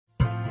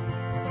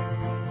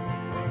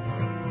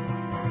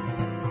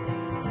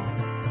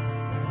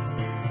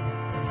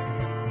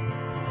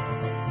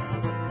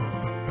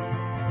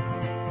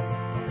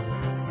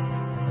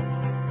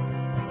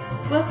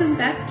Welcome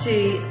back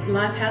to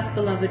Lifehouse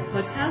Beloved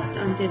podcast.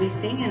 I'm Debbie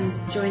Singh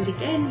and joined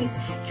again with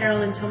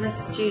Carolyn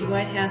Thomas, Jude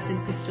Whitehouse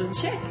and Crystal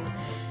Check.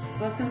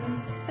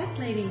 Welcome back,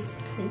 ladies.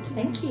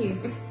 Thank you.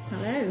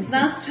 Hello.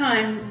 Last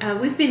time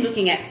we've been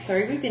looking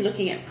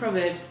at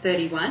Proverbs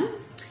 31,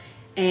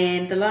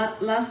 and the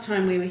last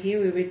time we were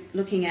here we were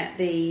looking at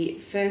the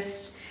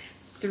first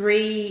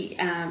three,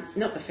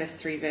 not the first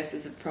three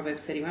verses of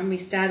Proverbs 31. We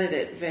started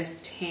at verse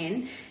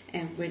 10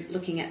 and we're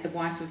looking at the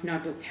wife of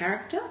noble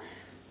character.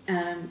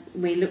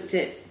 We looked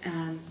at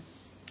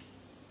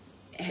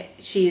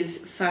she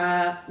is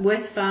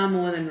worth far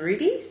more than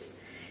rubies.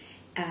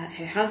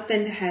 Her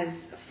husband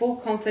has full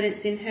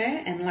confidence in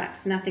her and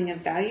lacks nothing of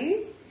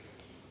value.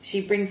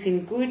 She brings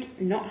him good,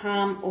 not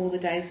harm, all the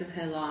days of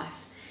her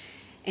life.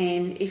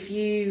 And if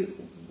you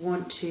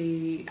want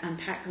to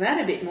unpack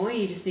that a bit more,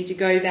 you just need to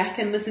go back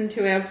and listen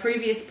to our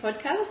previous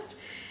podcast.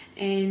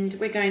 And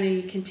we're going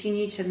to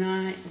continue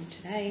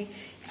today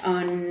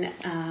on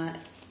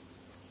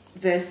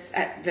verse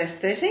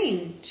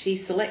 13. She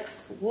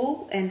selects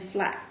wool and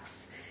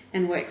flax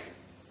and works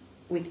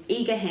with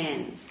eager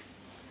hands.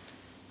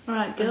 All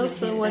right, girls,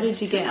 so what did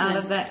you get out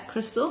of that,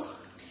 Crystal?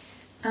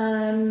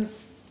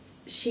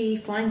 She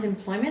finds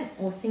employment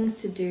or things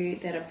to do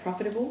that are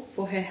profitable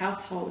for her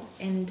household,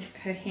 and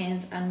her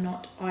hands are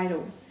not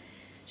idle.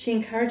 She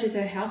encourages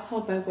her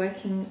household by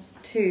working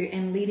to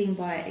and leading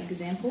by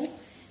example,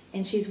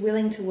 and she's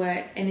willing to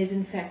work and is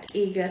in fact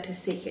eager to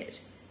seek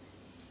it.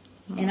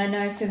 And I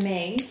know for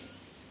me,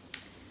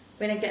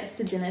 when it gets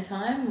to dinner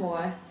time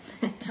or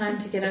time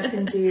to get up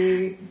and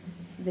do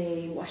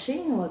the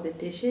washing or the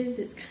dishes,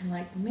 it's kind of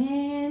like,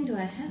 man, do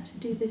I have to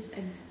do this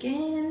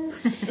again?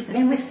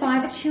 And with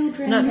 5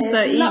 children, Not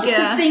so lots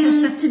eager. of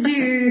things to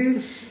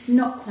do.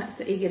 Not quite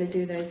so eager to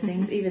do those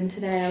things. Even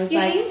today, I was Your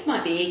like, hands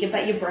might be eager,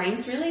 but your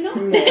brain's really not.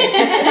 my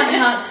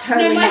heart's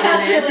totally my not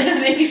heart's on it. really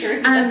not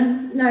eager.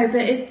 No,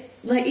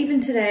 but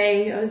even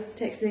today, I was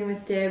texting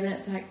with Deb, and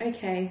it's like,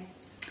 okay,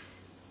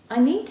 I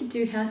need to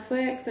do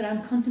housework, but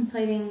I'm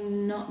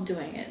contemplating not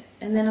doing it.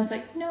 And then I was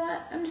like, you know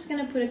what? I'm just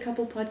going to put a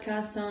couple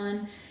podcasts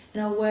on,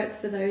 and I'll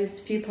work for those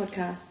few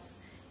podcasts,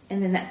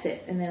 and then that's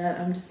it. And then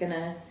I'm just going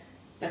to...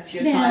 That's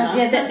your timer.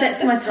 Yeah,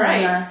 that's my great.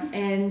 timer.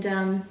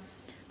 And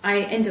I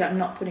ended up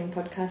not putting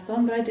podcasts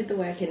on, but I did the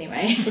work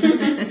anyway.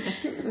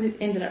 We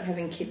ended up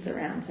having kids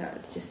around, so it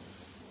was just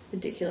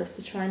ridiculous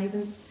to try and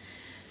even...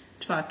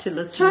 Try to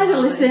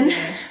listen.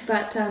 Yeah.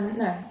 But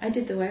no, I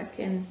did the work,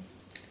 and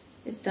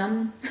it's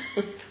done.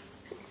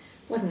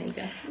 Wasn't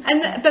eager.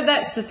 But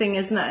that's the thing,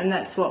 isn't it? And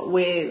that's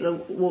where the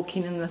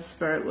walking in the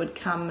Spirit would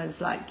come, is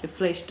like your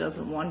flesh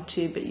doesn't want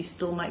to, but you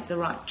still make the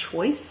right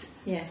choice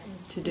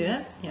to do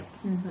it. Yep,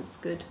 that's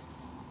good.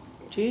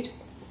 Jude?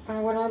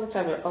 When I looked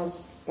at it, I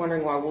was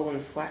wondering why wool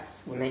and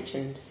flax were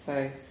mentioned,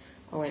 so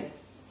I went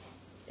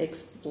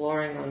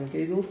exploring on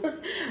Google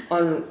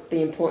on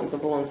the importance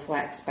of wool and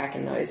flax back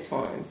in those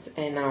times.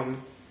 And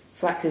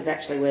flax is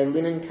actually where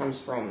linen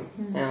comes from.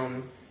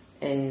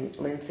 And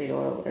linseed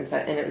oil, and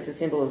it was a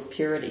symbol of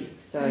purity.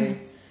 So,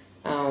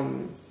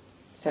 and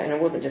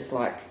it wasn't just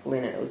like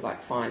linen; it was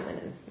like fine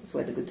linen. It's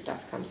where the good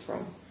stuff comes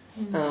from.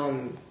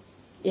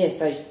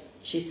 So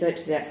she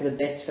searches out for the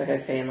best for her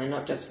family,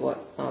 not just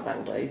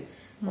that'll do,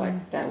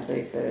 like that'll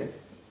do for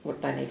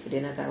what they need for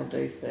dinner. That'll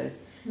do for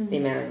the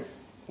amount of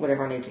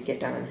whatever I need to get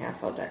done in the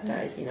household that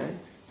day. You know,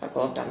 it's like,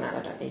 well, I've done that.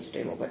 I don't need to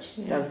do more, but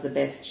she does the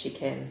best she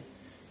can.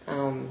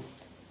 So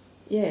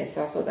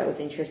I thought that was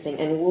interesting.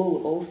 And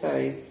wool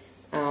also.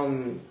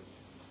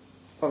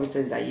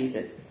 Obviously they use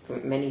it for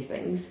many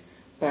things,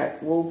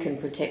 but wool can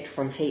protect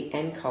from heat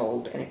and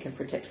cold, and it can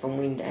protect from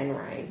wind and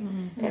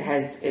rain. It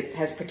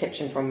has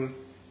protection from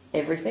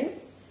everything.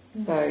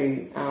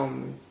 So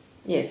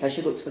so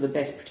she looks for the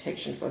best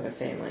protection for her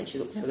family, and she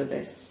looks for the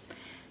best.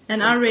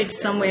 And I read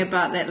somewhere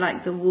about that,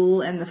 like the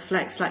wool and the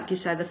flax, like you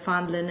say, the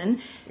fine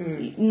linen.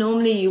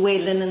 Normally you wear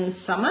linen in the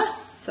summer,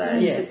 so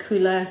it's a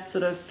cooler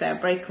sort of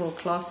fabric or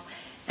cloth.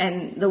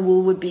 And the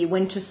wool would be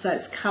winter, so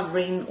it's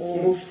covering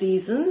all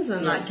seasons.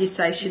 And like you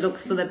say, she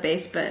looks for the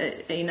best, but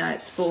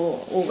it's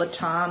for all the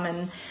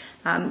time.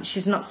 And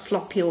she's not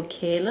sloppy or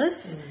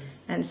careless,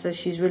 and so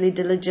she's really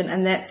diligent.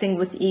 And that thing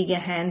with eager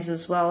hands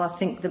as well. I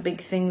think the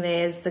big thing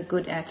there is the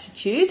good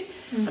attitude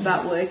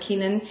about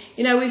working. And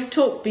we've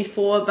talked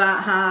before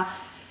about how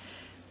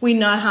we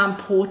know how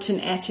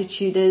important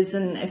attitude is,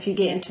 and if you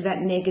get into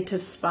that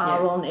negative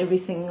spiral, and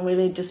everything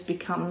really just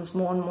becomes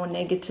more and more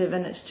negative,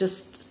 and it's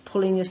just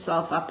pulling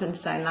yourself up and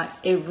saying, like,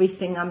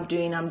 everything I'm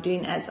doing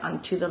as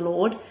unto the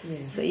Lord.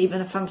 So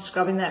even if I'm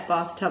scrubbing that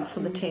bathtub for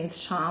the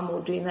 10th time,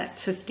 or doing that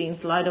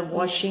 15th load of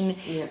washing,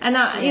 and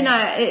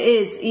it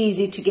is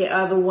easy to get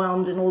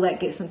overwhelmed and all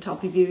that gets on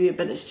top of you,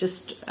 but it's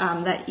just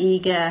that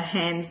eager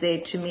hands there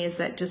to me, is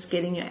that just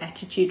getting your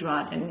attitude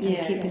right and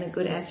keeping a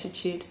good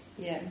attitude.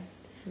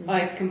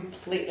 I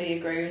completely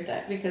agree with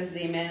that, because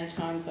the amount of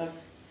times I've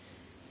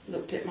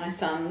looked at my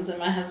sons and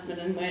my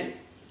husband and went,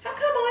 how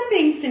come I'm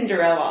being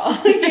Cinderella?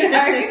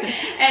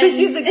 Because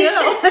she's a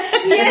girl.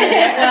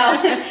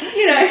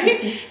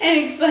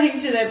 And explain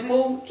to them,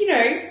 well, you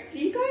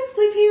guys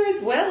live here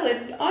as well,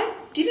 and I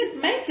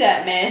didn't make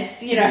that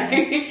mess, you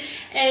know.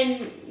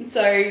 And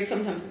so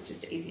sometimes it's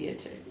just easier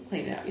to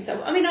clean it up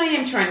yourself. I mean, I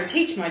am trying to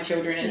teach my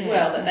children as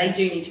well that they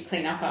do need to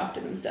clean up after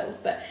themselves.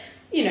 But,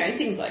 you know,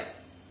 things like,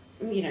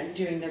 you know,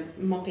 doing the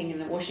mopping and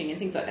the washing and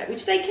things like that,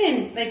 which they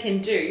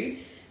can do,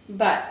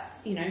 but,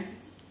 you know,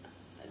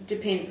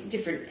 depends.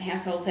 Different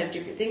households have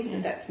different things,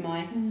 but that's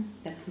my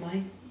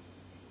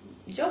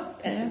job.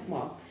 And,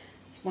 well,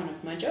 it's one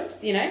of my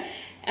jobs, you know.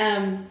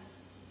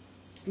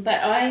 But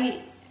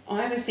I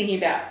was thinking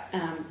about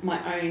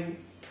my own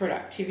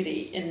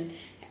productivity, and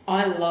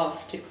I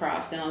love to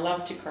craft and I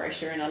love to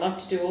crochet and I love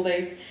to do all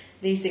these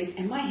things,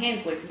 and my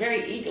hands work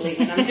very eagerly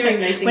when I'm doing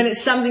those things. When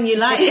it's something you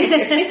like.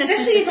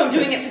 Especially if I'm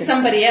doing it for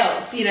somebody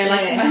else, you know,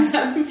 like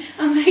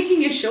I'm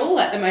making a shawl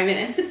at the moment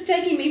and it's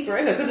taking me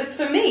forever because it's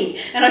for me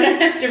and I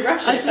don't have to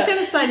rush it. I was just going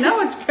to say, no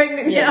one's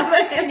pregnant now.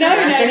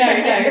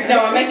 No,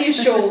 I'm making a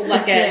shawl,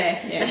 like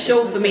a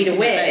shawl for me to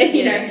wear,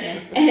 you know.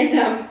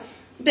 And,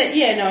 but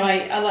yeah, no,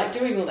 I like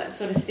doing all that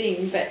sort of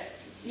thing. But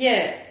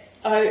yeah,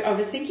 I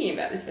was thinking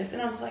about this verse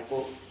and I was like,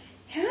 well,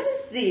 how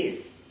does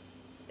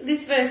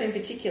this verse in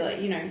particular,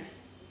 you know,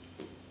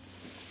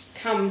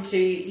 come to,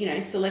 you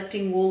know,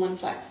 selecting wool and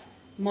flax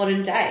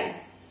modern day?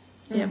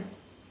 Yeah.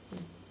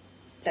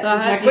 That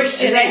was my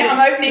question.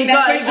 I'm opening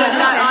that question.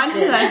 No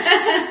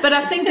answer. But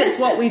I think it's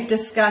what we've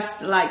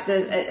discussed, like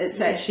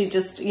it's actually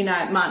just, you know,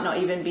 it might not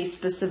even be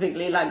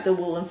specifically like the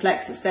wool and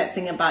flax. It's that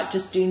thing about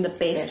just doing the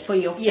best for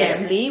your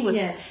family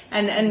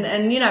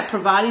and you know,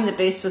 providing the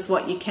best with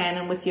what you can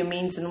and with your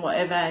means and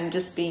whatever, and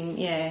just being,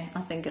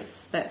 I think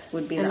that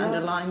would be the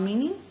underlying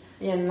meaning.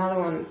 Yeah, another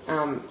one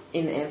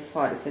in the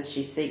Amplified, it says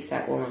she seeks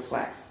out wool and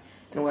flax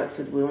and works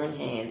with willing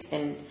hands.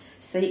 And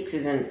seeks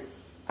isn't...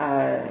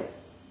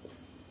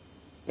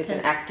 it's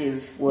an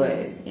active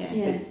word.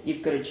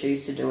 You've got to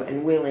choose to do it.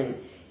 And willing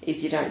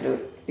is you don't do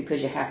it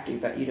because you have to,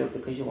 but you do it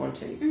because you want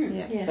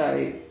to.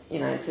 So, you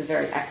know, it's a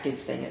very active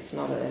thing. It's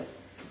not a,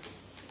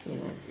 you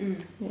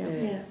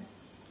know...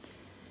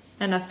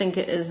 And I think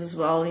it is as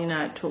well, you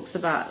know, it talks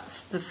about,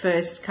 the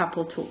first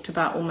couple talked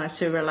about almost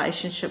her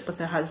relationship with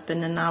her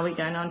husband, and now we're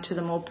going on to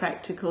the more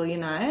practical, you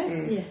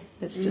know.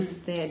 It's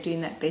just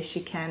doing that best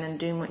you can and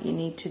doing what you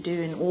need to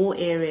do in all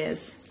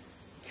areas.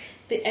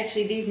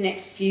 Actually, these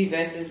next few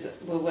verses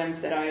were ones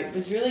that I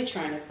was really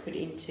trying to put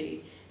into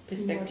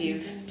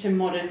perspective to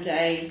modern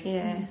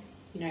day,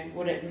 you know,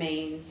 what it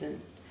means.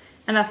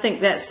 And I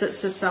think so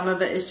some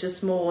of it is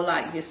just more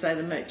like you say,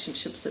 the merchant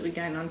ships that we're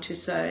going on to.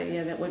 So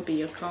that would be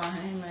your car,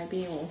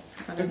 maybe, or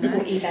I don't know,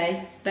 or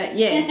eBay. But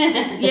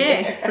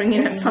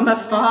bringing it from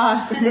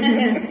afar,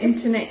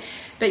 internet.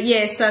 But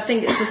so I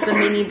think it's just the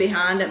meaning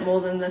behind it more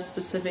than the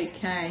specific.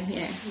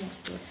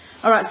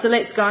 All right, so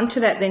let's go on to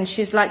that then.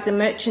 She's like the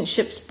merchant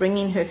ships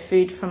bringing her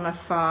food from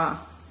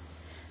afar.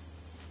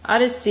 I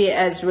just see it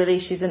as really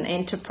she's an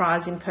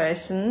enterprising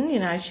person. You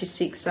know, she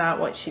seeks out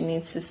what she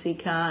needs to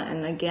seek out,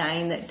 and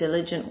again, that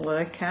diligent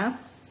worker.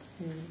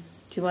 Do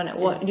you want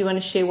to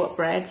share what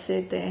Brad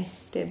said there,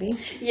 Debbie?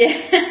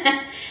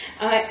 Yeah,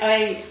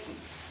 I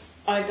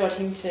got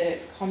him to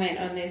comment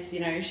on this.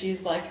 You know,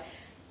 she's like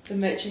the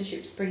merchant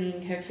ships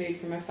bringing her food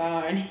from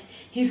afar, and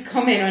his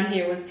comment on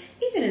here was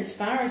even as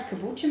far as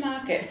kombucha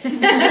markets,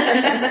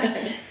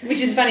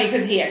 which is funny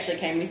because he actually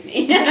came with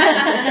me.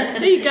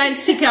 You go and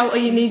seek out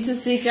what you need to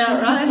seek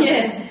out, right?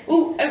 Yeah.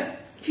 Well, a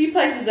few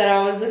places that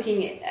I was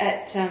looking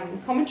at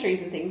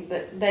commentaries and things,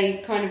 that they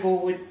kind of all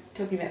were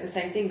talking about the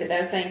same thing, but they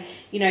were saying,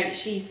 you know,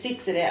 she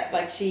seeks it out,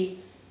 like she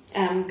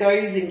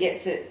goes and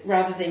gets it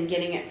rather than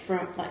getting it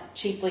from like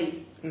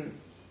cheaply.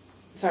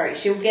 Sorry,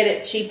 she'll get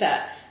it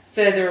cheaper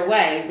further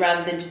away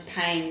rather than just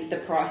paying the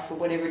price for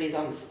whatever it is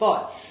on the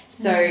spot.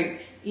 So,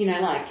 you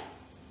know, like,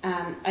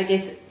 I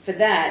guess for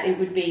that, it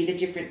would be the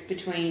difference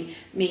between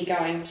me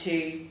going to,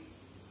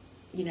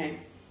 you know,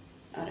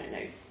 I don't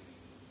know,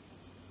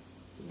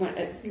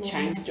 a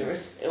chain store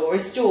or a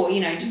store,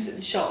 you know, just at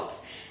the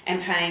shops,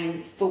 and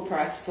paying full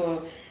price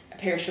for a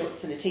pair of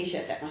shorts and a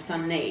t-shirt that my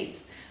son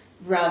needs,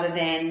 rather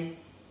than,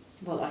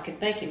 well, I could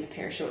make him a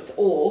pair of shorts,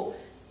 or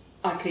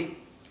I could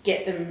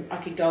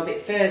go a bit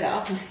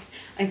further.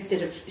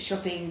 Instead of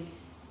shopping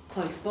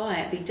close by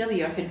at Big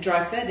W, I could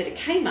drive further to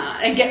Kmart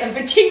and get them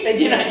for cheaper.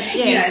 You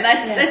know,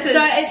 that's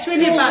so it's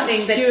really about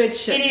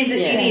stewardship.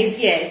 It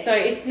is. So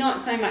it's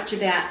not so much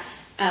about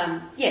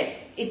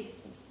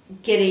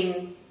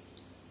getting,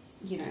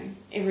 you know,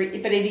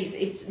 but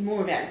it's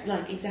more about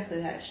like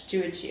exactly that,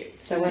 stewardship.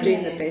 So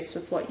doing the best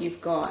with what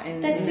you've got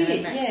and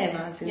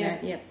maximising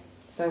that. Yeah.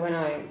 So when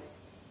I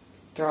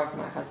drive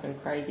my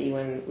husband crazy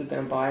when we're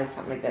going to buy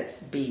something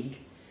that's big,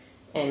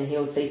 and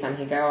he'll see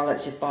something, he'll go, oh,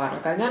 let's just buy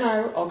it. And I'll go,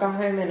 no, I'll go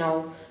home and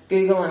I'll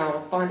Google and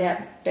I'll find out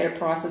better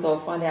prices or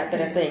find out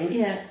better things.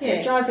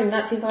 It drives him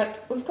nuts. He's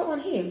like, we've got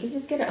one here, we can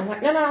just get it. I'm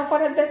like, no, I'll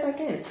find out the best I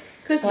can.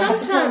 Because so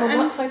sometimes I'm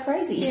not so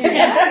crazy.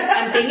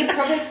 I'm being a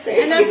Proverbs.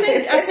 And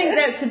I think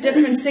that's the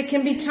difference. There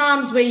can be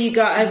times where you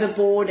go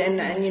overboard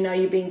and you know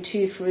you're being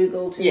too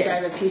frugal to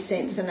save a few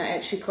cents and it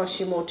actually costs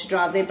you more to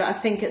drive there. But I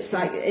think it's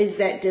like, is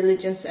that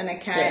diligence? And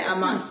okay, I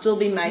might still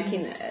be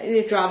making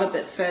drive a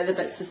bit further,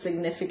 but it's a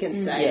significant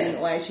saving,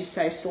 or as you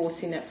say,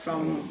 sourcing it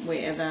from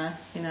wherever,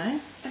 you know.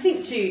 I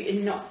think too,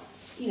 and not,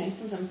 you know,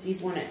 sometimes you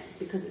want it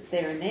because it's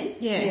there and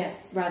then,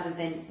 rather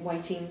than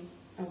waiting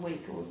a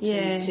week or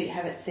two to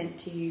have it sent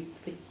to you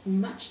for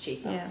much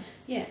cheaper.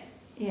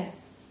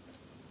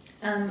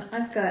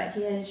 I've got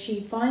here, she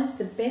finds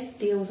the best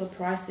deals or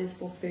prices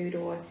for food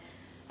or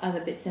other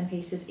bits and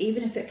pieces,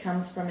 even if it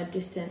comes from a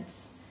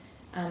distance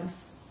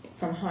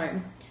from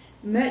home.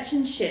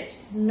 Merchant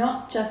ships,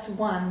 not just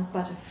one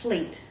but a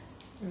fleet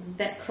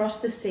that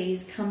cross the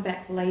seas, come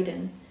back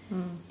laden.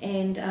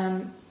 And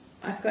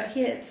I've got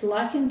here, it's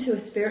likened to a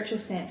spiritual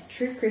sense.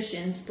 True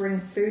Christians bring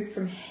food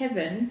from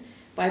heaven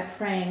by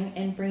praying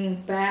and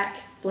bringing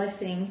back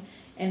blessing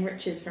and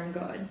riches from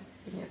God.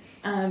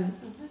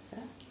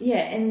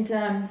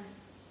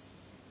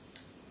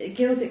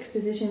 Gill's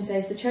exposition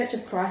says the Church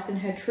of Christ and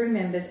her true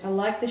members are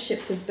like the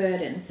ships of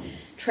burden,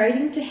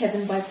 trading to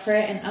heaven by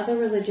prayer and other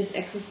religious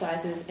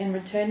exercises, and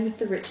return with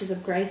the riches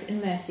of grace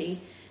and mercy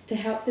to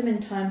help them in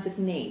times of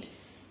need.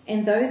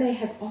 And though they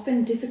have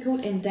often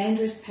difficult and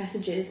dangerous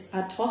passages,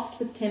 are tossed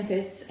with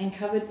tempests and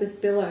covered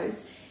with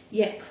billows,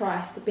 yet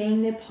Christ,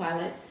 being their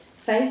pilot,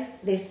 faith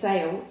their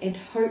sail, and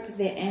hope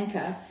their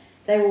anchor,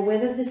 they will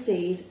weather the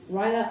seas,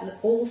 ride out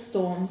all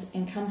storms,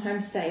 and come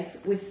home safe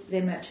with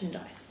their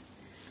merchandise.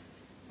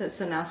 That's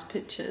a nice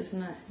picture,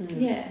 isn't it?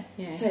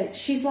 Yeah. So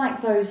she's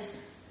like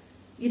those,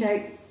 you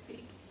know,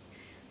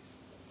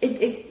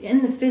 it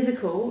in the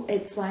physical,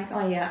 it's like,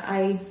 oh yeah,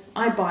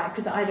 I buy,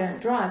 because I don't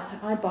drive, so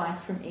I buy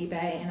from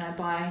eBay, and I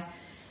buy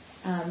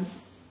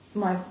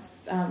my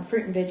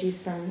fruit and veggies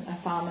from a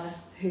farmer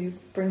who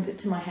brings it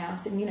to my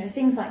house, and, you know,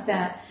 things like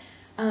that.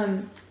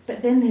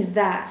 But then there's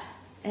that,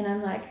 and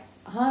I'm like,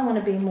 I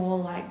want to be more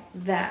like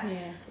that.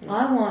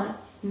 I want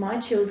my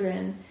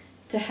children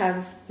to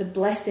have the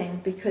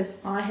blessing because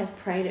I have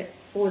prayed it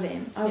for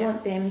them. I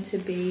want them to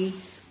be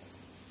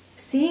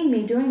seeing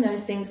me doing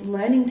those things,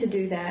 learning to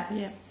do that,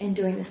 and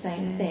doing the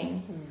same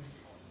thing.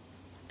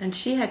 And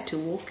she had to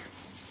walk.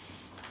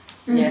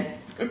 All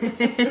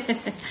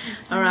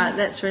right,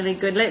 that's really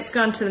good. Let's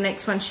go on to the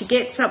next one. She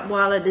gets up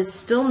while it is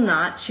still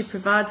night. She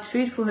provides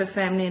food for her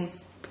family and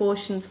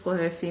portions for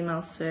her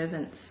female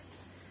servants.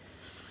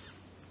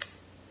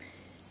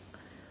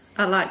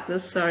 I like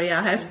this. Sorry,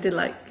 I have to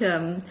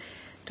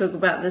talk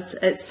about this.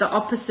 It's the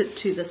opposite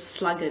to the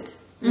sluggard.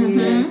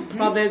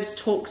 Proverbs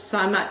talks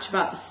so much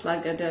about the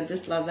sluggard. I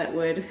just love that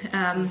word.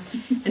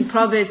 In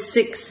Proverbs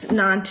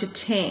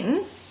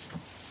 6:9-10,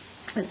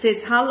 it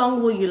says, "How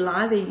long will you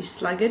lie there, you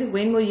sluggard?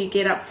 When will you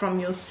get up from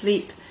your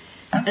sleep?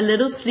 A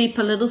little sleep,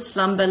 a little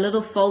slumber, a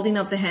little folding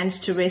of the hands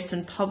to rest,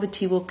 and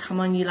poverty will come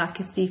on you like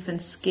a thief,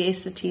 and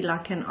scarcity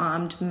like an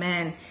armed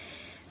man."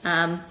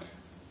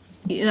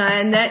 You know,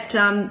 and that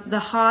the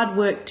hard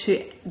work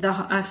is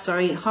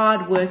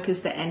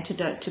the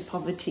antidote to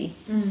poverty.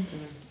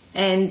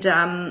 And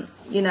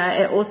you know,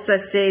 it also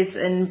says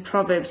in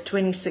Proverbs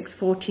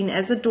 26:14,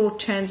 "As a door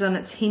turns on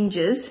its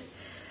hinges."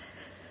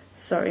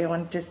 Sorry, I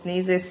wanted to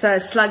sneeze there. So a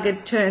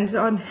sluggard turns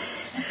on.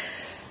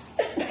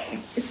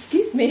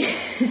 Excuse me.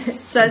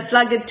 So a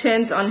sluggard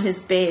turns on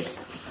his bed.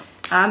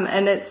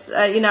 And it's,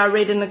 you know, I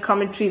read in the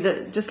commentary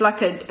that just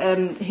like it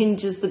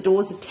hinges, the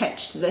door's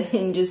attached to the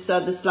hinges,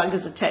 so the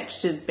sluggard's attached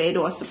to his bed,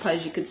 or I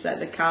suppose you could say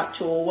the couch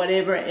or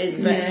whatever it is,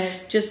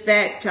 but just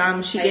that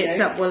she gets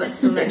up while it's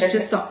still night. It's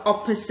just the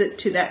opposite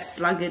to that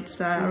sluggard,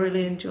 so I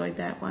really enjoyed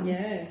that one.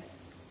 Yeah,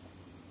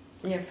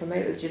 for me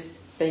it was just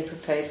being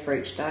prepared for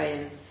each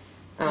day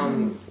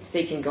and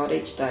seeking God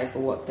each day for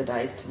what the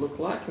day's to look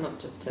like, not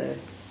just to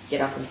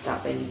get up and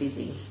start being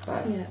busy,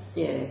 but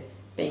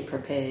being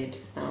prepared.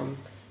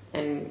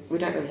 And we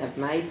don't really have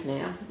maids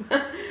now,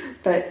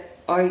 but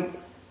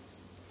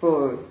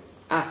for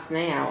us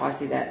now, I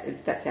see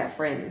that's our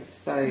friends.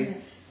 So,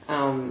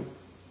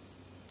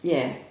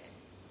 getting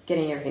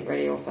everything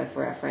ready also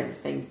for our friends,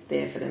 being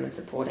there for them and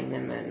supporting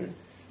them, and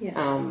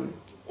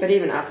but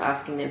even us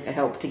asking them for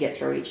help to get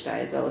through each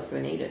day as well if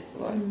we need it.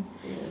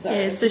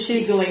 Like, so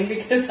she's giggling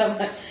because I'm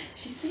like,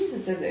 she sees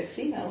us as a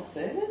female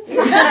servant. No.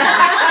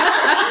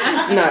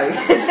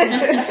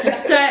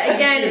 So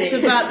again, it's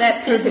about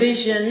that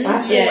provision.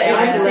 I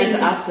had to learn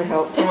to ask for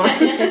help. Come on.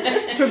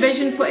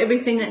 Provision for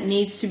everything that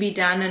needs to be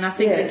done, and I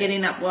think that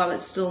getting up while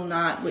it's still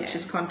night, which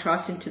is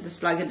contrasting to the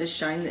sluggard, is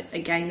showing that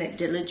again that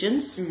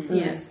diligence.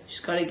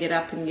 She's got to get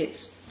up and get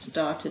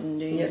started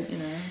and do you know.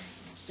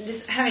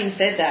 Just having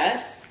said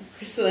that,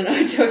 Crystal and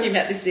I were talking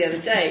about this the other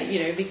day,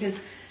 you know, because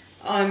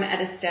I'm at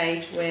a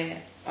stage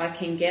where I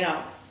can get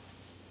up.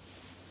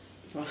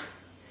 Well,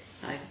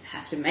 I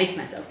have to make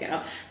myself get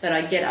up, but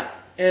I get up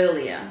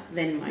earlier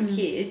than my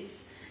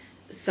kids.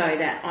 so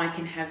that I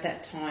can have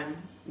that time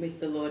with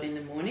the Lord in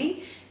the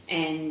morning,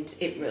 and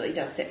it really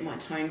does set my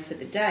tone for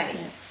the day.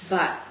 Yeah.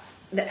 But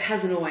that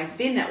hasn't always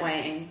been that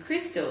way, and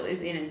Crystal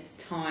is in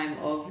a time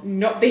of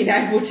not being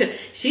able to.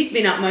 She's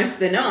been up most of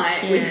the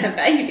night with her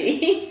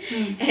baby,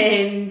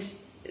 and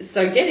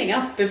so getting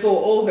up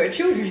before all her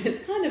children is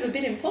kind of a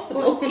bit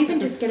impossible. Well, even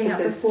just getting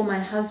up before my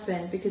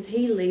husband, because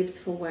he leaves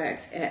for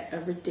work at a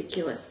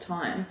ridiculous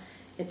time.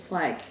 It's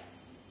like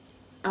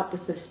up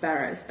with the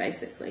sparrows,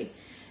 basically.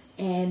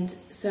 And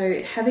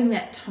so having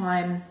that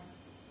time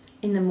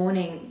in the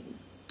morning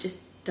just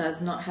does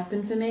not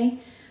happen for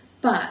me.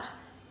 But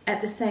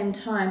at the same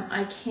time,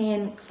 I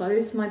can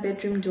close my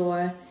bedroom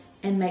door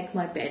and make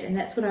my bed. And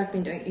that's what I've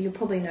been doing. You'll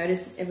probably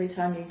notice every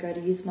time you go to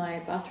use my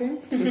bathroom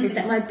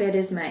that my bed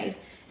is made.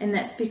 And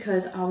that's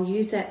because I'll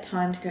use that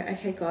time to go,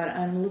 okay, God,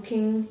 I'm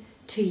looking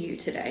to you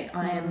today.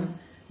 I am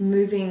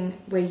moving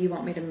where you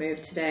want me to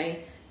move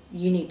today.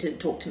 You need to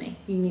talk to me.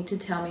 You need to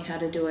tell me how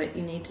to do it.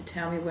 You need to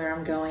tell me where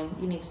I'm going.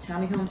 You need to tell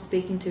me who I'm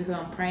speaking to, who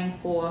I'm praying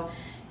for,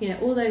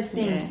 all those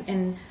things. Yeah.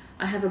 And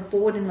I have a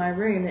board in my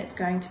room that's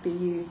going to be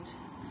used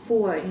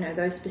for,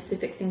 those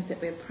specific things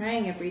that we're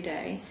praying every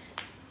day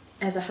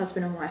as a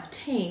husband and wife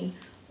team,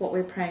 what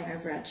we're praying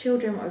over our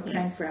children, what we're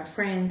praying for our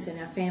friends and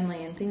our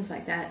family and things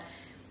like that.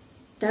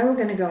 They're all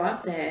going to go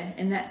up there,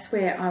 and that's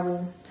where I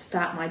will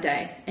start my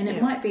day. And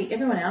it might be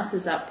everyone else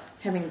is up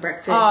having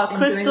breakfast. Oh, and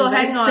Crystal, doing all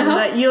that hang on.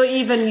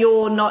 stuff. But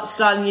you're not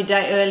starting your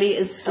day early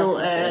is still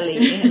early.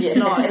 It's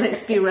not.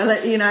 Let's be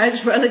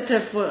it's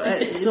relative.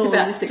 It's still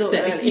about it's still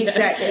 6:30, early.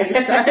 yeah.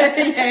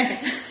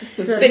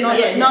 Exactly.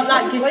 So, not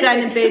like you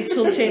staying in bed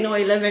till 10 or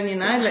 11.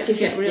 Let's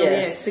get real.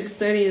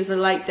 6:30 is a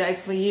late day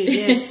for you.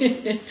 Yes.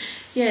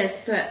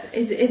 Yes, but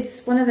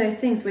it's one of those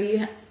things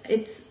where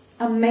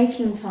I'm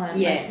making time.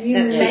 Yeah, you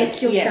that's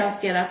make it. yourself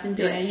get up and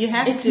do it. You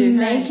have it's to.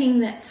 making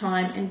that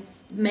time and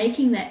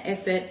making that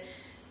effort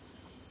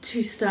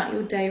to start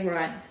your day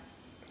right.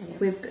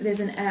 Yeah.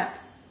 There's an app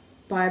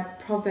by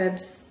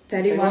Proverbs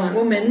 31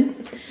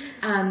 Woman,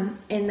 and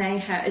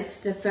it's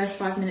the first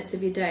 5 minutes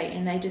of your day,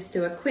 and they just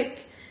do a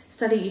quick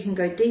study. You can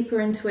go deeper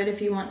into it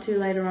if you want to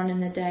later on in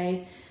the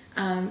day,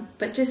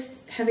 but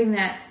just having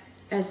that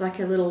as like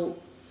a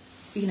little,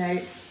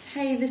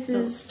 hey, this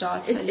is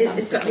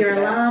it's got your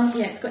alarm.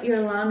 Yeah, it's got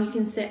your alarm. You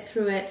can set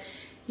through it.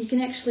 You can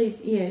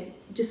actually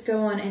just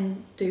go on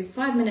and do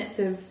 5 minutes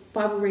of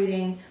Bible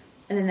reading,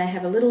 and then they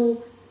have a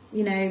little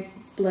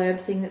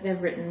blurb thing that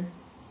they've written.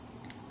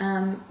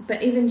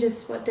 But even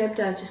just what Deb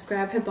does, just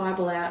grab her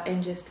Bible out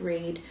and just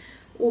read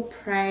or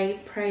pray.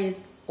 Pray is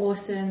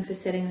awesome for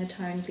setting the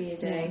tone for your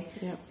day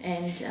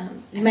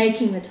and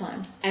making the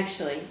time.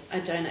 Actually, I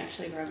don't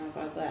actually grab my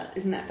Bible out.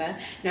 Isn't that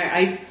bad?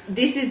 No,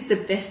 this is the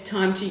best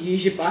time to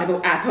use your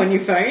Bible app on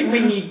your phone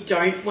when you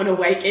don't want to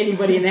wake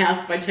anybody in the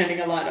house by turning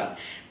a light on.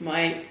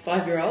 My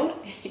 5-year-old,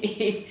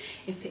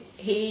 if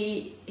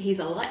he's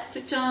a light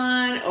switch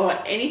on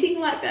or anything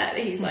like that,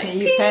 he's like,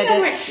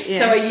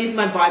 So I use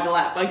my Bible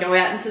app. I go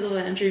out into the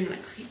lounge room and I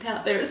creep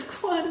out there as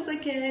quiet as I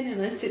can,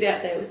 and I sit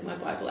out there with my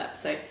Bible app.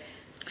 So I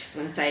just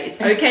want to say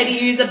it's okay to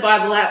use a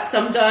Bible app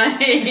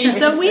sometimes.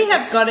 So we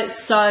have got it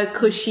so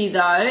cushy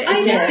though.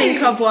 If you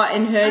think of what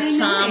in her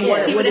time,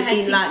 what it would have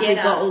been like, we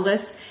got all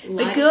this.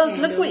 But girls,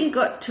 look what you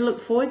got to look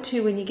forward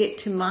to when you get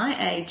to my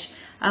age.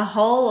 A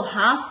whole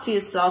house to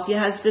yourself. Your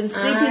husband's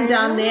sleeping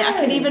down there. I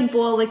can even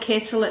boil the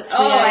kettle at 3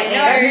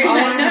 a.m.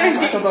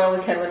 I can boil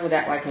the kettle in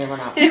without waking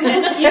everyone up. You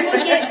will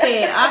get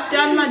there. I've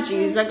done my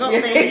dues. I got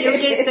there.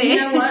 You'll get there. You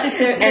know what?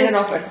 And an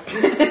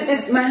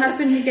office. My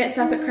husband, who gets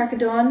up at crack of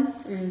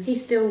dawn, he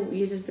still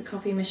uses the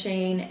coffee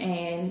machine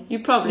and you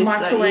probably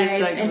microwave.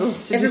 So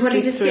exhausted.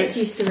 Everybody just gets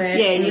used to it.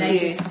 Yeah, you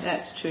do.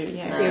 That's true.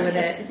 Yeah, deal with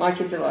it. My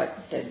kids are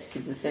like Dad's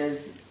kids. As soon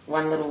as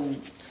one little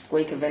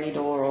squeak of any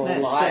door or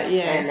That's light,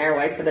 it, and they're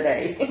awake for the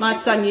day. My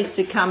son used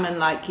to come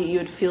and you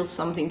would feel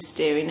something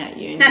staring at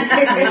you. And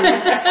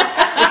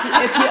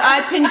if you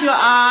opened your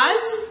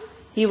eyes,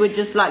 he would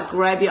just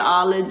grab your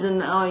eyelids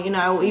and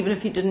even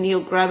if you didn't, he'll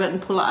grab it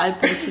and pull it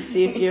open to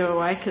see if you're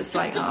awake. It's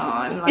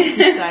and like you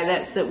say,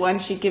 that's it.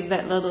 Once you give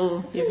that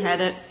little, you've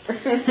had it.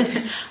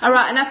 All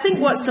right, and I think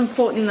what's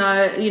important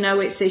though,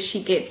 where it says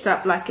she gets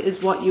up,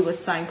 is what you were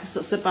saying, because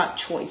it's about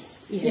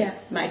choice. Yeah.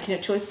 Making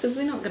a choice, because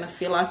we're not going to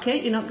feel like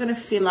it. You're not going to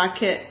feel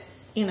like it,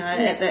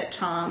 at that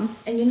time.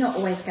 And you're not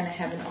always going to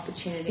have an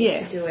opportunity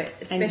to do it,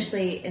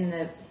 especially in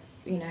the,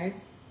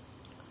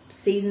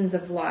 seasons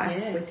of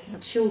life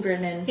with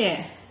children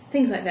and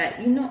things like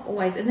that. You're not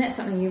always, and that's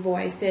something you've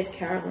always said,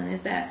 Carolyn,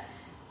 is that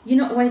you're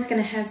not always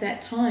going to have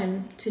that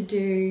time to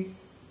do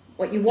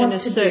what you want to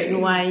do.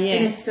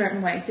 In a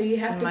certain way. So you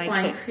have to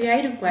find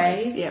creative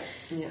ways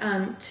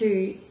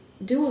to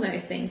do all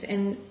those things.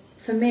 And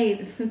for me,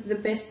 the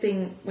best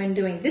thing when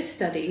doing this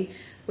study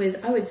was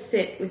I would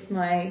sit with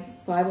my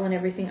Bible and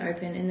everything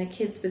open, and the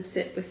kids would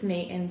sit with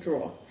me and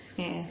draw.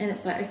 Yeah. And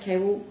it's like, okay,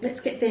 well,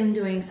 let's get them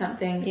doing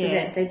something so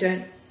that they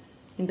don't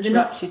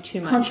interrupt you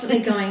too much. Constantly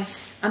going,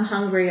 I'm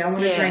hungry, I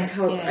want to drink,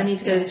 I need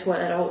to go to the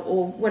toilet,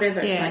 or whatever.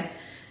 It's like,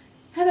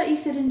 how about you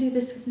sit and do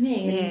this with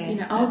me? And,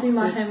 Yeah, I'll do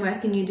my that's good.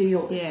 homework and you do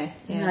yours. Yeah,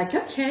 And yeah. like,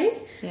 okay.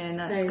 Yeah,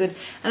 no, So- it's good.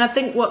 And I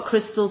think what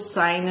Crystal's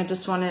saying, I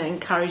just want to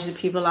encourage the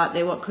people out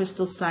there, what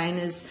Crystal's saying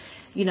is,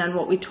 and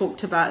what we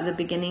talked about at the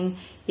beginning,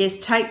 yes,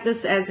 take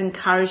this as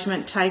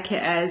encouragement, take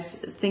it as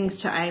things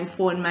to aim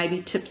for and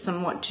maybe tips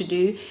on what to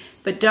do.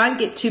 But don't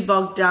get too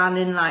bogged down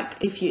in, like,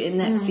 if you're in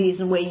that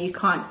season where you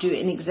can't do it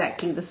in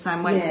exactly the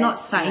same way. It's Yeah. not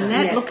saying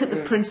that. Yeah. Look at the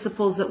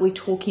principles that we're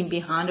talking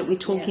behind it. We're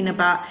talking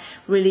about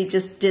really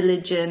just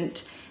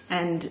diligent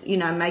and,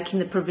 making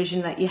the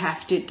provision that you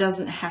have to. It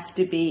doesn't have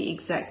to be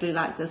exactly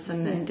like this,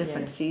 and in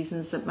different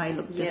seasons it may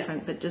look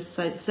different. But just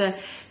so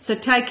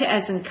take it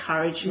as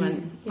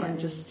encouragement on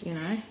just,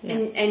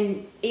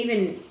 And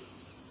even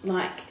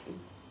like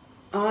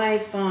I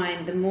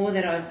find the more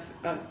that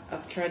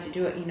I've tried to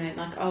do it,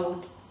 like I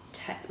will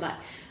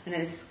I know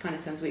this kind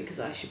of sounds weird because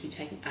I should be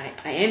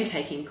I am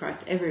taking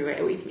Christ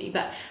everywhere with me,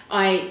 but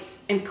I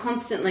am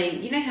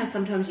constantly, how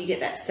sometimes you get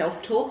that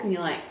self-talk and you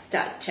like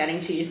start chatting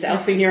to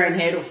yourself in your own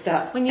head or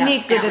start when you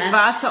need good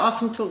advice, I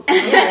often talk to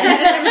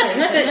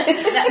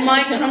you.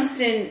 My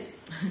constant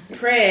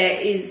prayer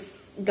is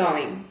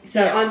going.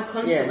 So I'm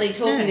constantly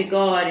talking to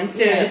God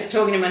instead of just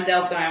talking to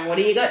myself going, what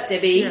do you got,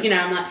 Debbie?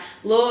 Yeah. I'm like,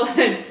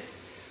 Lord,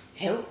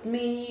 help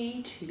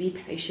me to be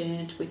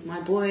patient with my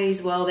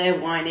boys while they're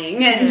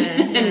whining and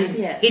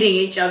hitting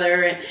each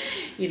other and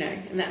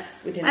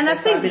that's within And the I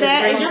first think 5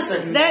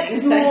 minutes.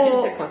 that's So more,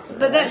 just a constant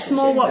but that's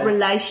more what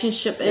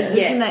relationship, relationship is,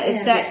 isn't it?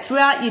 Is that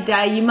throughout your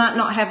day you might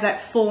not have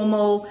that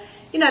formal,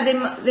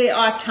 there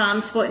are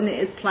times for it and there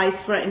is place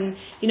for it, and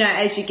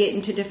as you get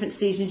into different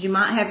seasons you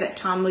might have that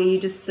time where you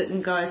just sit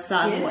and go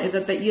aside or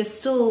whatever, but you're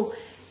still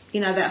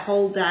that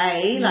whole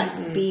day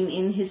like being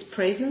in his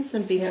presence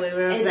and being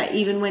aware of that,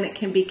 even when it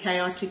can be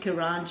chaotic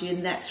around you,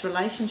 and that's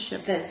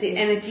relationship. That's it.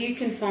 And if you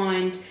can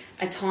find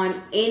a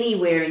time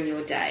anywhere in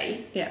your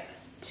day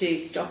to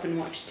stop and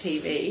watch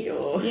TV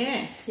or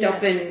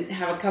stop and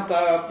have a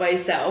cuppa by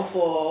yourself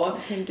or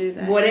You can do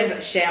that, whatever,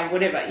 shower,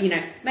 whatever,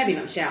 maybe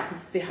not shower because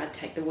it's a bit hard to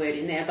take the word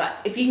in there, but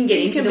if you can get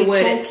into can the be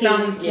word at talking,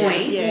 some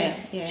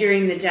point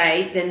during the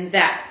day, then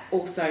that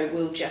also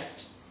will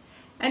just...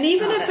 And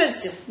even if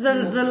that's it's just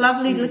the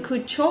lovely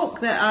liquid chalk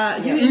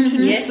that you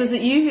introduced, was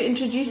it you who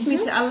introduced me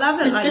to? I love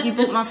it. Like you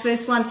bought my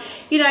first one.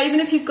 Even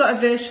if you've got a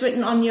verse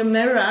written on your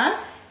mirror,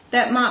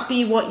 that might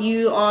be what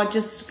you are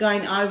just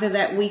going over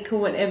that week or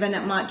whatever, and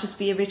it might just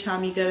be every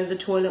time you go to the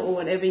toilet or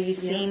whatever, you've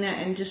seen it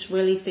and just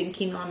really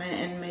thinking on it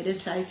and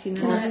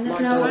meditating on it. My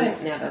daughter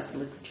now does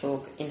liquid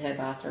chalk in her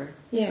bathroom.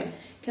 Yeah.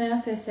 Can I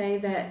also say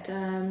that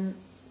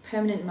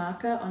permanent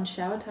marker on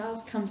shower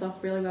tiles comes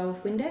off really well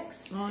with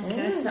Windex.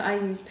 Okay. So I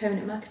use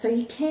permanent marker. So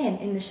you can,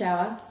 in the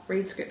shower,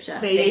 read scripture.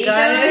 There you go.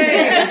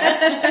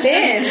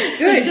 There,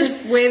 good. It's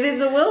just where there's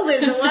a will,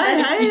 there's a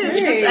way. Hey? It's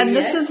just, and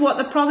this is what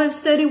the Proverbs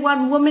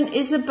 31 woman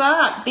is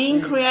about: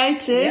 being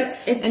creative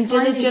It's and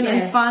finding- diligent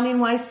and finding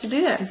ways to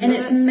do it. So And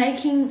it's that's-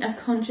 making a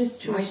conscious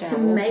choice shower to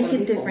wall's make gonna a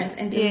be full. difference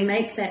and to Yes.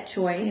 make that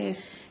choice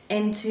Yes.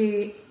 and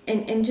to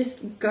and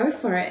just go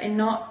for it and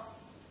not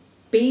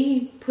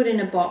be put in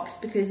a box,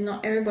 because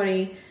not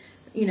everybody,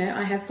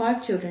 I have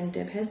 5 children,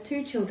 Deb has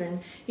 2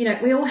 children.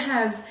 We all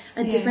have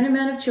a different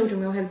amount of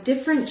children. We all have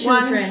different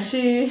children. 1,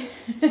 2,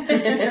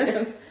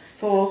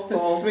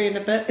 4. 3 and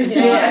a bit.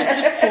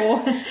 Yeah.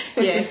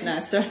 4. Yeah, no,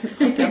 sorry.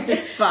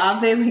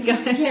 5, there we go.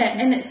 Yeah,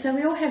 and so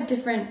we all have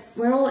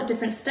we're all at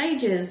different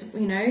stages,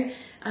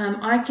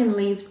 I can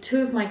leave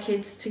 2 of my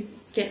kids to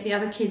get the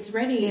other kids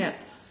ready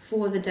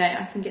for the day.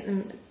 I can get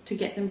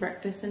them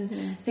breakfast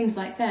and things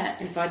like that.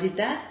 And if I did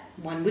that,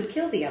 one would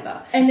kill the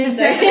other. And then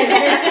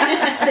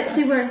but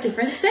see, we're at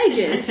different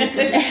stages.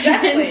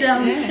 Exactly.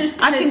 And,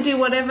 I can do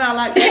whatever I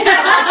like.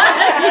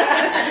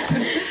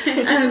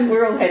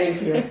 We're all heading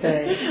for your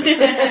stage.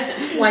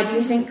 why do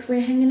you think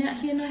we're hanging out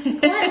here nice and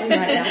quietly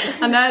right now?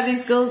 I know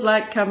these girls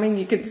like coming.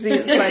 You can see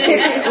it's like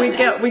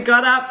we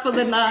got up for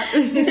the night.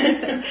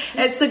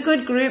 It's a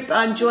good group.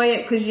 I enjoy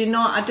it because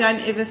I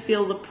don't ever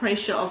feel the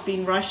pressure of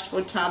being rushed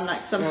for time.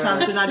 Like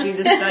sometimes when I do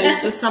the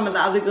studies with some of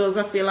the other girls,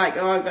 I feel like,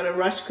 I've got to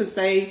rush because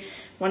they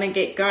want to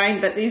get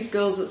going. But these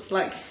girls, it's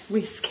like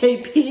we're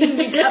escaping.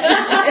 We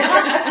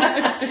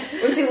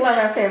do love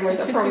our families,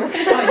 I promise.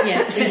 Oh,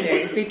 yes, we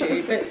do. We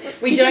do, but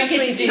We don't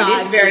get to do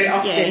this very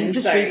often. Yeah,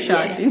 just so,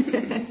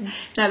 recharging.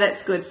 No,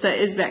 that's good. So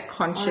is that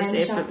conscious Iron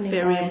effort sharpening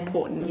very iron.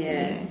 important?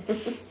 Yeah.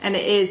 And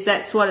it is.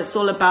 That's what it's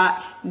all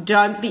about.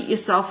 Don't beat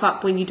yourself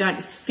up when you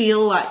don't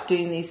feel like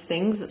doing these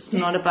things. It's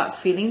not about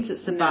feelings.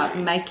 It's about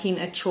making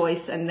a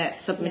choice, and that's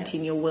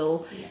submitting your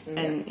will.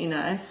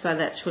 And, so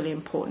that's really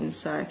important.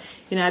 So,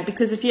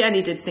 because if you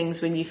only did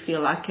things when you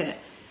feel like it,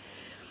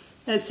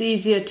 it's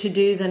easier to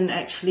do than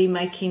actually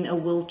making a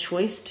will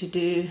choice to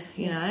do,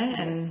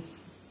 and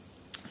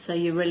so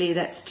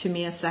that's to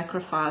me a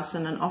sacrifice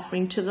and an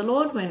offering to the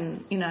Lord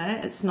when,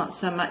 it's not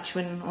so much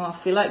when I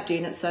feel like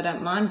doing it, so I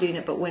don't mind doing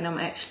it, but when I'm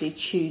actually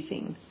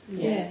choosing.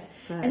 Yeah.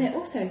 So, And it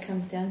also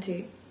comes down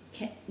to,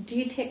 do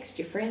you text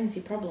your friends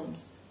your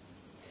problems?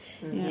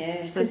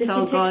 Yeah. So Because if tell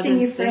you're God texting your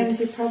instead. friends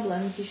your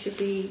problems, you should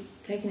be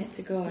taking it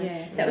to God.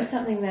 Yeah. That was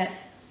something that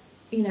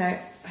you know,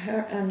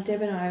 her,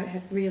 Deb and I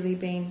have really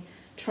been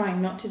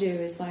trying not to do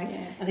is like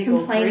I think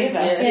all three of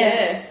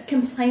us,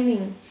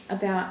 complaining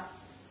about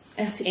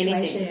our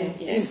situations.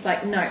 Anything, It's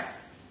like, no,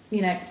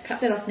 you know, cut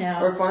that off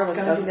now. Or if one of us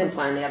Go does do this.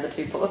 complain, the other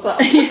two pull us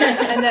up.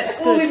 And that's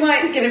Well, good. we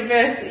might get a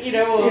verse, you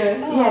know,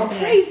 or,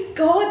 praise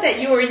God that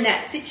you're in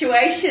that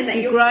situation, that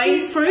your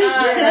growing kids fruit.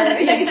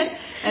 are.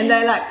 And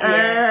they're like,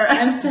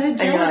 I'm so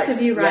jealous like,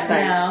 of you right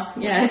yeah, now.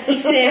 Yeah.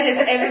 If there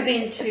has ever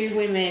been two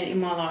women in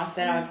my life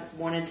that I've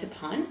wanted to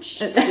punch,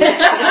 they're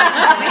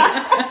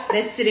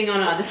sitting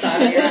on either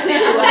side of me right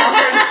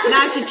now.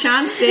 now's your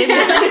chance, Deb.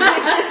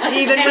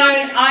 Even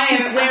though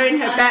she's wearing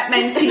her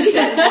Batman t-shirt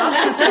as well.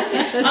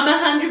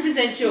 I'm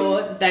 100%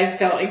 sure they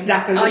felt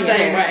exactly the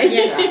same way.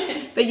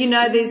 Yeah. But you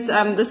know, there's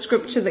the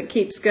scripture that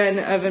keeps going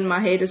over in my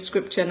head is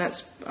scripture,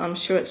 and I'm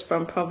sure it's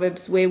from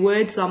Proverbs, where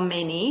words are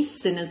many,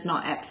 sin is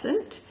not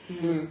absent.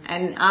 Mm-hmm.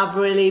 And I've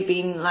really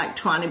been like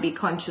trying to be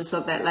conscious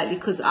of that lately,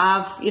 because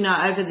I've, you know,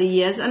 over the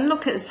years, and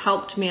look, it's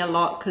helped me a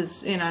lot,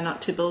 because, you know,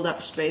 not to build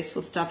up stress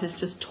or stuff, is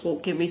just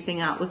talk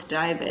everything out with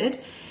David.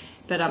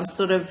 But I'm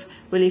sort of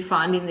really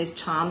finding there's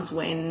times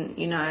when,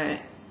 you know,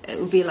 it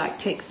would be like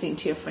texting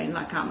to your friend,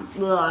 like I'm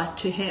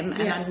to him,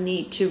 and I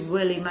need to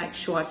really make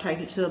sure I take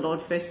it to the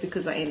Lord first,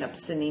 because I end up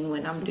sinning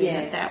when I'm doing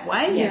it that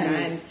way, you know,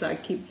 and so I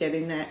keep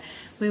getting that.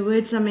 Where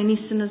words are many,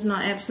 sin is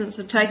not absent,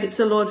 so take it to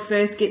the Lord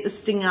first, get the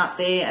sting out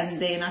there,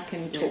 and then I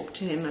can talk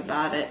to him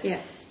about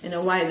it in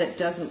a way that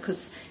doesn't,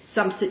 because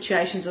some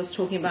situations I was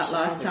talking about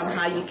last time,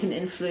 how you can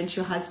influence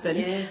your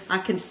husband. I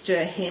can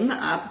stir him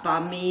up by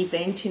me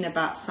venting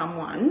about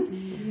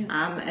someone,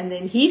 and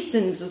then he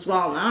sins as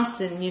well, and I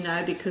sin, you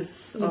know,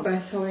 because You're of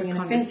both holding the an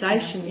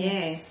conversation.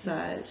 offence So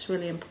it's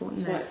really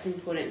important. That's why it's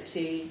important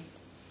to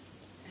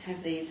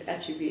have these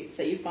attributes,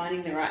 so you're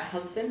finding the right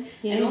husband,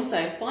 and Yes.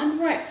 also find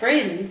the right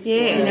friends.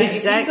 Yeah, you know,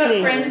 exactly. If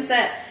you've got friends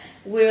that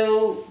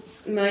will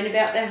moan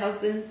about their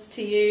husbands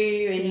to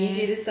you, and you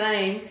do the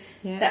same,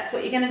 that's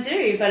what you're going to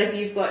do. But if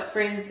you've got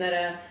friends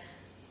that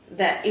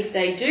if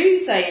they do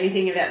say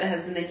anything about their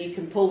husband, then you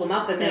can pull them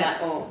up, and they're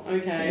like, oh,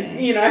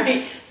 okay, you know.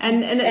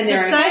 And it's the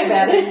they're same, okay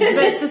about it.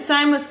 but it's the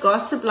same with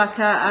gossip. Like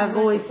I've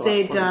always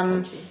said,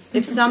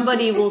 if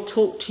somebody will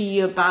talk to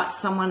you about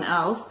someone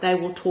else, they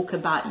will talk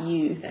about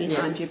you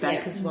behind your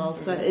back as well.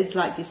 So it's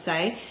like you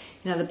say,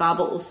 you know, the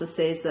Bible also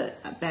says that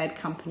a bad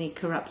company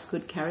corrupts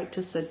good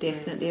character. So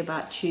definitely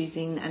about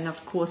choosing, and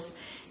of course,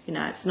 you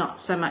know, it's not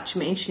so much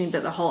mentioning,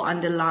 but the whole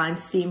underlying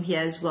theme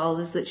here as well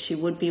is that she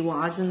would be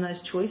wise in those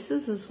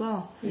choices as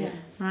well.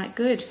 Right,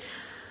 good.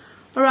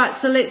 All right,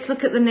 so let's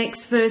look at the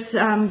next verse,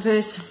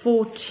 verse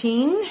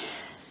 14.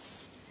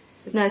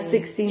 No,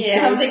 16.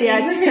 Yeah, So, see,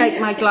 I had to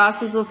take my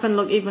glasses off and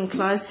look even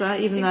closer,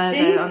 even 16? though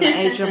they're on the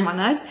edge of my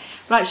nose.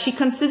 Right, she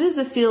considers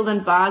a field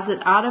and buys it.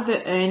 Out of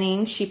her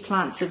earnings, she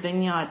plants a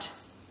vineyard.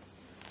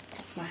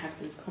 My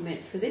husband's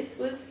comment for this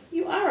was,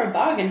 "You are a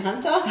bargain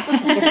hunter."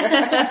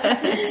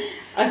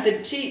 I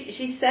said,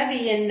 she's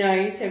savvy and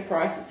knows her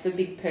prices for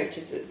big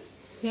purchases.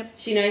 Yep.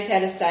 She knows how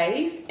to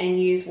save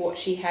and use what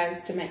she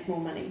has to make more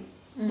money.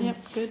 Yep,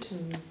 good.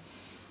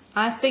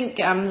 I think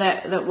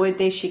that word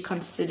there, she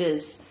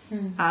considers.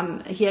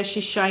 Here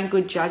she's showing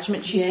good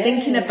judgment. She's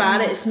thinking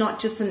about it. It's not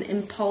just an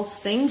impulse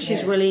thing.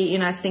 She's really, you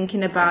know,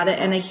 thinking about it.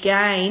 And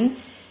again,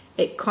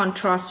 it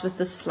contrasts with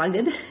the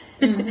sluggard.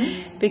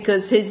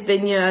 Because his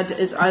vineyard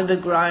is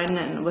overgrown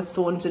and with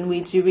thorns and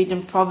weeds. You read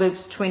in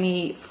Proverbs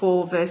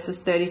 24 verses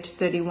 30 to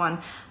 31.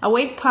 I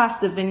went past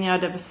the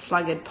vineyard of a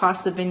sluggard,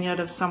 past the vineyard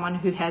of someone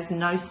who has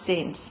no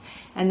sense.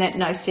 And that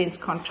no sense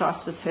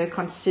contrasts with her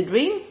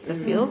considering the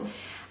field.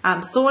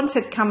 Thorns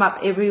had come up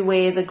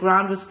everywhere. The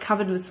ground was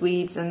covered with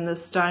weeds and the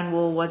stone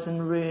wall was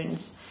in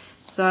ruins.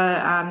 So,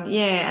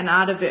 and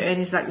out of her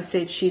earnings, like we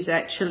said, she's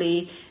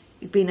actually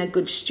been a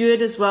good steward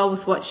as well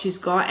with what she's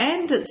got,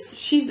 and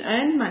she's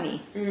earned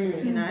money,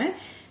 you know,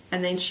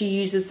 and then she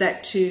uses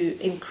that to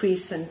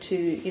increase and to,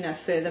 you know,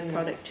 further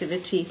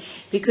productivity.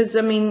 Because,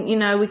 I mean, you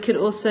know, we could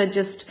also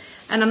just,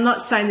 and I'm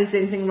not saying there's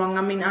anything wrong,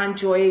 I mean, I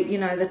enjoy, you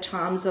know, the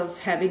times of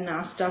having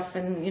our stuff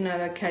and, you know,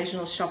 the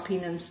occasional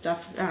shopping and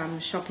stuff,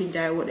 shopping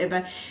day or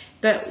whatever,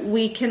 but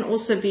we can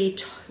also be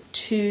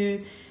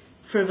too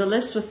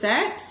frivolous with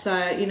that.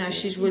 So, you know,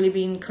 she's really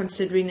been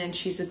considering, and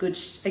she's a good,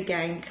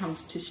 again,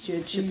 comes to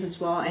stewardship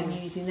as well, and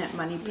using that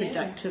money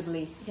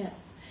productively.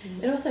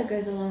 It also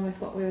goes along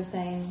with what we were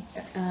saying,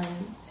 I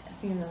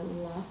think in the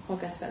last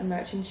podcast about the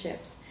merchant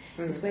ships.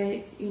 It's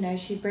where, you know,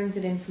 she brings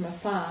it in from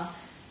afar.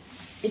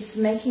 It's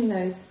making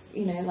those,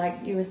 you know,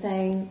 like you were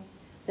saying,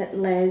 that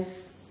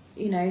Les,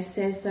 you know,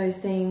 says those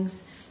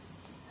things,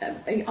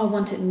 I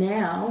want it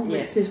now.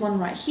 There's one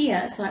right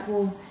here. It's like,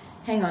 well,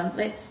 hang on,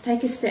 let's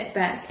take a step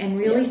back and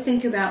really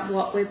think about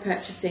what we're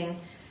purchasing.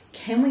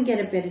 Can we get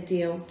a better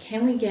deal?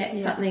 Can we get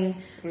something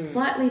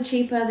slightly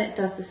cheaper that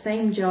does the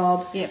same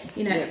job?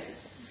 You know,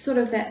 sort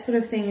of that sort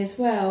of thing as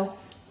well,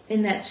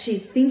 in that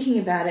she's thinking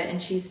about it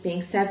and she's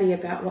being savvy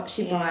about what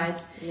she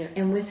buys.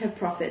 And with her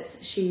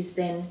profits, she's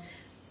then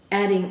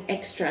adding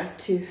extra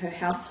to her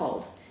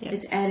household.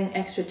 It's adding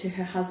extra to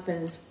her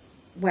husband's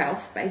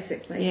wealth,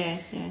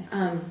 basically.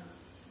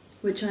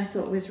 which I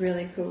thought was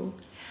really cool.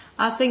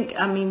 I think,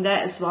 I mean,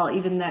 that as well,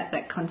 even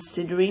that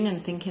considering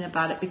and thinking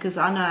about it, because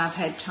I know I've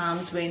had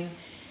times when,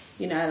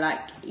 you know, like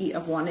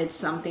I've wanted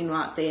something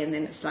right there and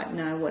then it's like,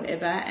 no,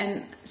 whatever.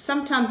 And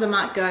sometimes I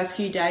might go a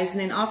few days and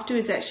then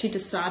afterwards actually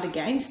decide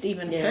against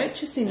even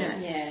purchasing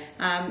it.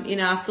 Yeah. You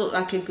know, I thought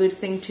like a good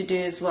thing to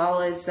do as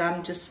well is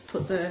just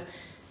put the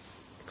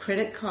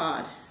credit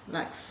card,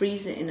 like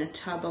freeze it in a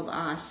tub of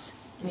ice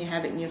and you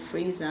have it in your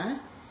freezer.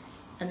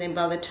 And then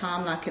by the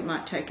time, like, it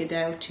might take a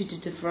day or two to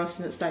defrost,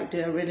 and it's like,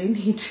 do I really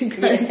need to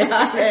go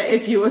down there?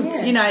 If you were,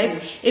 you know,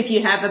 if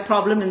you have a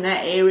problem in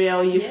that area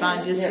or you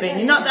find you're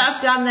spending. Not that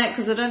I've done that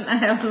because I don't know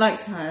how,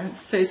 like, no,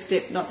 it's first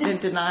step, not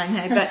denying,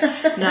 hey, but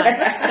no.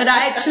 But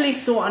I actually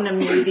saw on a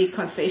movie,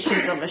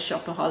 Confessions of a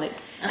Shopaholic.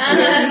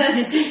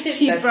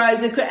 She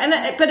froze it,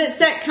 but it's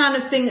that kind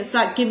of thing. It's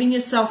like giving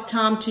yourself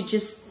time to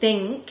just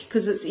think,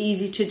 because it's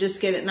easy to just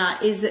get it now.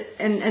 Is it,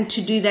 and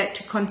to do that,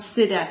 to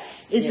consider.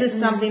 Is this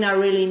something I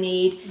really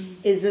need?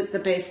 Is it the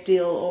best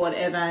deal or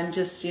whatever? And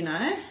just, you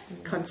know,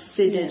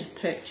 considered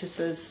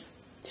purchases.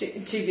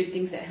 Two good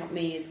things that help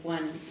me is,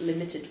 one,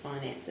 limited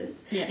finances.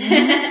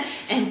 Yeah.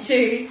 And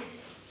two,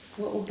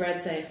 what will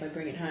Brad say if I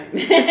bring it home?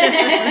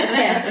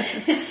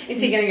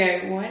 Is he going to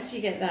go, why did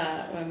you get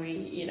that when we,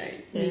 you know,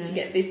 need to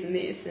get this and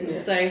this? And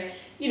so,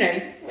 you know,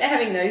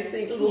 having those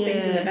little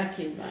things in the back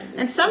of your mind.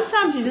 And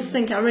sometimes you just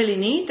think, I really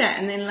need that.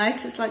 And then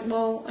later it's like,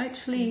 well,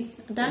 actually,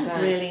 I don't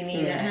really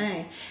need it,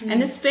 hey?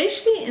 And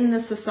especially in the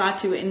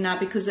society we're in now,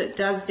 because it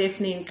does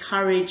definitely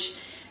encourage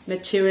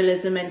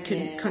materialism and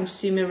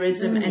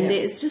consumerism, and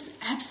there's just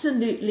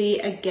absolutely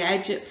a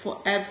gadget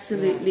for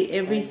absolutely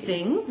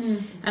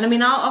everything. And I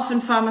mean, I'll often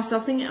find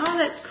myself thinking, oh,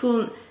 that's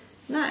cool.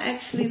 No,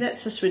 actually,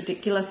 that's just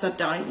ridiculous. I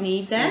don't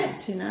need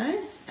that, you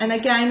know. And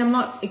again, I'm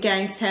not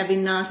against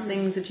having nice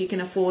things if you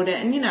can afford it,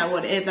 and you know,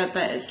 whatever.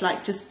 But it's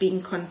like just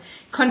being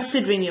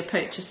considering your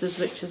purchases,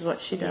 which is what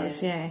she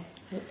does. Yeah.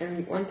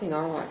 And one thing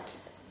I liked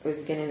was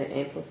again in the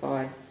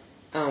Amplified.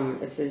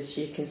 It says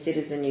she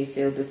considers a new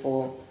field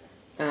before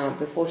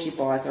she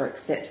buys or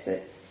accepts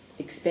it,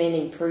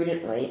 expanding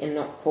prudently and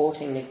not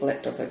courting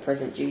neglect of her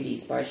present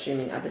duties by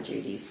assuming other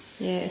duties.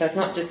 Yes. So it's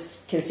not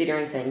just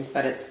considering things,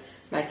 but it's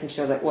making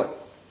sure that what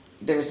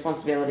the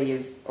responsibility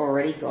you've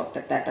already got,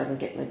 that doesn't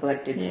get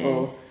neglected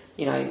for,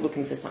 you know,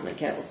 looking for something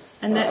else.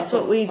 And so that's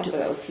what we do.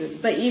 That was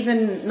good. But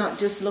even not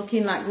just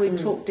looking, like we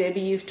talked,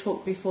 Debbie, you've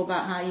talked before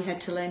about how you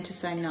had to learn to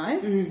say no.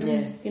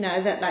 You know,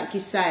 that like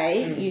you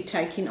say, you're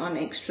taking on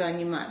extra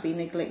and you might be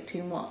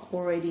neglecting what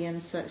already,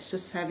 and so it's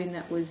just having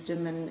that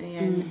wisdom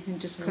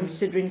and just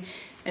considering,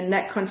 and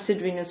that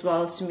considering as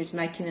well as to me is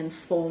making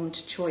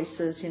informed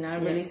choices, you know,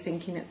 really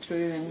thinking it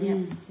through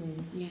and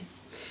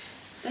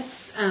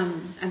That's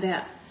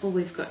about all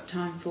we've got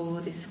time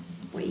for this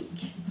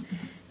week.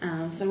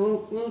 So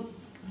we'll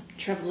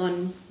travel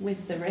on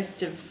with the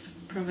rest of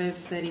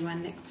Proverbs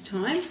 31 next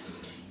time.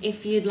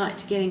 If you'd like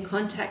to get in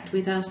contact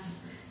with us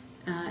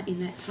in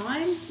that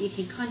time, you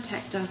can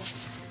contact us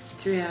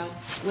through our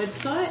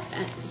website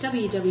at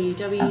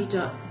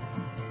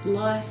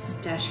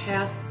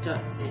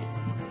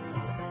www.life-house.net.